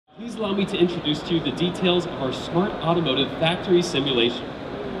Please allow me to introduce to you the details of our smart automotive factory simulation.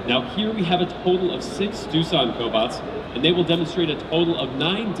 Now here we have a total of 6 Doosan cobots, and they will demonstrate a total of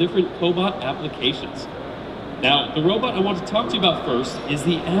 9 different cobot applications. Now, the robot I want to talk to you about first is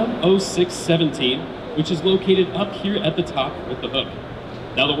the M0617, which is located up here at the top with the hook.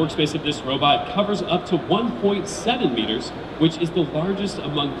 Now, the workspace of this robot covers up to 1.7 meters, which is the largest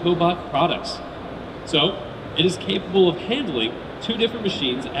among cobot products. So, it is capable of handling 2 different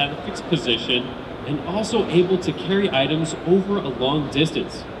machines at a fixed position and also able to carry items over a long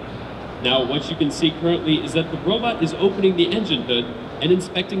distance. Now, what you can see currently is that the robot is opening the engine hood and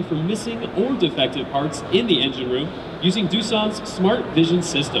inspecting for missing or defective parts in the engine room using Doosan's smart vision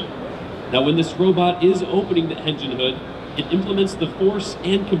system. Now, when this robot is opening the engine hood, it implements the force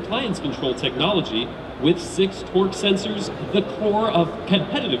and compliance control technology with 6 torque sensors, the core of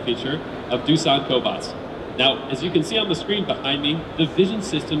competitive feature of Doosan cobots. Now, as you can see on the screen behind me, the vision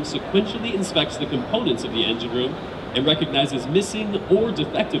system sequentially inspects the components of the engine room and recognizes missing or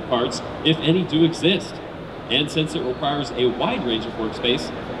defective parts if any do exist. And since it requires a wide range of workspace,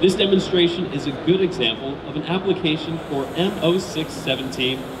 this demonstration is a good example of an application for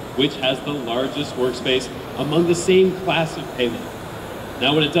M0617, which has the largest workspace among the same class of payload.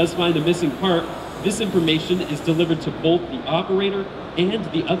 Now, when it does find a missing part, this information is delivered to both the operator and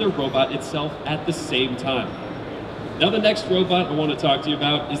the other robot itself at the same time. Now, the next robot I want to talk to you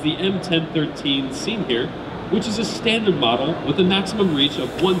about is the M1013 seen here, which is a standard model with a maximum reach of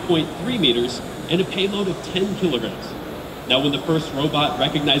 1.3 meters and a payload of 10 kilograms. Now, when the first robot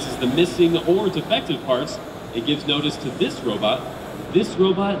recognizes the missing or defective parts, it gives notice to this robot. This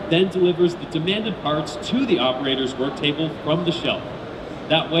robot then delivers the demanded parts to the operator's work table from the shelf.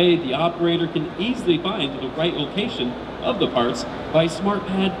 That way, the operator can easily find the right location of the parts by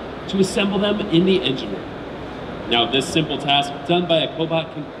SmartPad to assemble them in the engine room. Now, this simple task done by a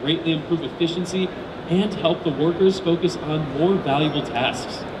cobot can greatly improve efficiency and help the workers focus on more valuable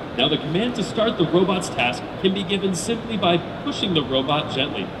tasks. Now, the command to start the robot's task can be given simply by pushing the robot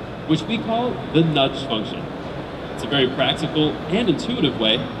gently, which we call the nudge function. It's a very practical and intuitive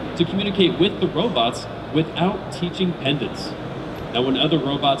way to communicate with the robots without teaching pendants. Now, when other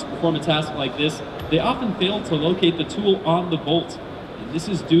robots perform a task like this, they often fail to locate the tool on the bolt, and this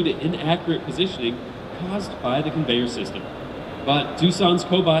is due to inaccurate positioning caused by the conveyor system. But Doosan's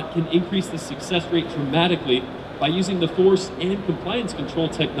cobot can increase the success rate dramatically by using the force and compliance control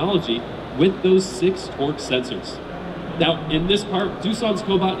technology with those 6 torque sensors. Now, in this part, Doosan's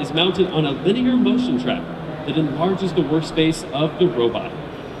cobot is mounted on a linear motion track that enlarges the workspace of the robot.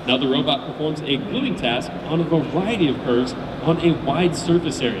 Now, the robot performs a gluing task on a variety of curves on a wide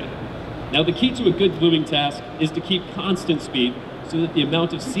surface area. Now, the key to a good gluing task is to keep constant speed so that the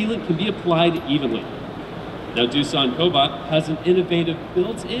amount of sealant can be applied evenly. Now, Doosan Cobot has an innovative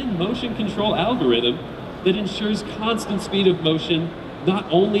built-in motion control algorithm that ensures constant speed of motion not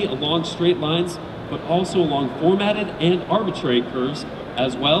only along straight lines, but also along formatted and arbitrary curves,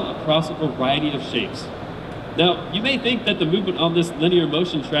 as well across a variety of shapes. Now, you may think that the movement on this linear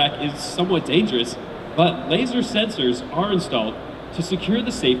motion track is somewhat dangerous, but laser sensors are installed to secure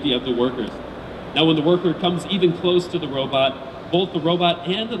the safety of the worker. Now, when the worker comes even close to the robot, both the robot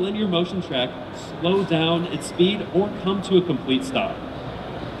and the linear motion track slow down its speed or come to a complete stop.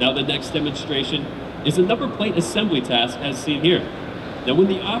 Now, the next demonstration is a number plate assembly task as seen here. Now, when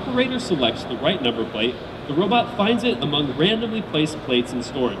the operator selects the right number plate, the robot finds it among randomly placed plates in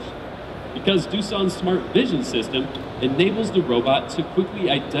storage. Because Doosan's smart vision system enables the robot to quickly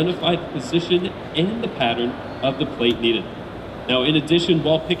identify the position and the pattern of the plate needed. Now, in addition,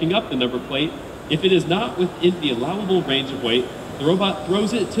 while picking up the number plate, if it is not within the allowable range of weight, the robot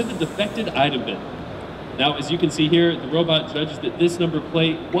throws it to the defected item bin. Now, as you can see here, the robot judges that this number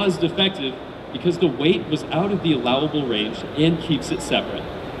plate was defective because the weight was out of the allowable range and keeps it separate.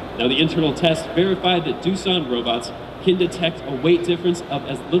 Now, the internal test verified that Doosan robots can detect a weight difference of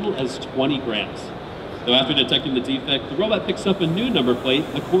as little as 20 grams. Now, after detecting the defect, the robot picks up a new number plate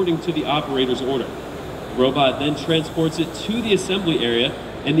according to the operator's order. The robot then transports it to the assembly area,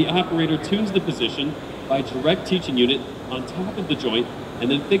 and the operator tunes the position by direct teaching unit on top of the joint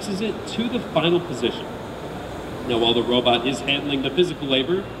and then fixes it to the final position. Now, while the robot is handling the physical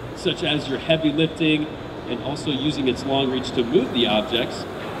labor, such as your heavy lifting and also using its long reach to move the objects,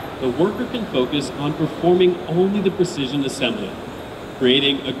 the worker can focus on performing only the precision assembly,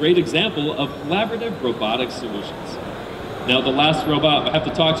 creating a great example of collaborative robotic solutions. Now, the last robot I have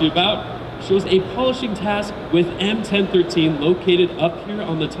to talk to you about shows a polishing task with M1013 located up here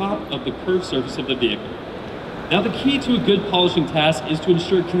on the top of the curved surface of the vehicle. Now, the key to a good polishing task is to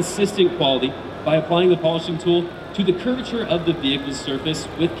ensure consistent quality by applying the polishing tool to the curvature of the vehicle's surface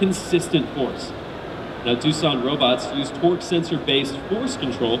with consistent force. Now, Doosan robots use torque sensor-based force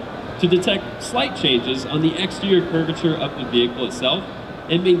control to detect slight changes on the exterior curvature of the vehicle itself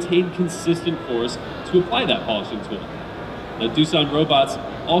and maintain consistent force to apply that polishing tool. Now, Doosan robots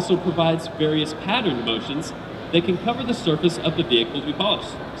also provides various patterned motions that can cover the surface of the vehicle to be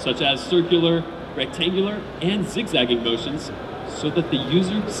polished, such as circular, rectangular, and zigzagging motions, so that the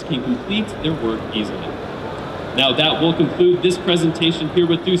users can complete their work easily. Now, that will conclude this presentation here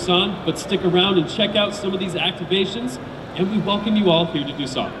with Doosan, but stick around and check out some of these activations, and we welcome you all here to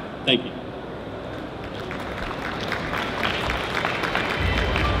Doosan. Thank you.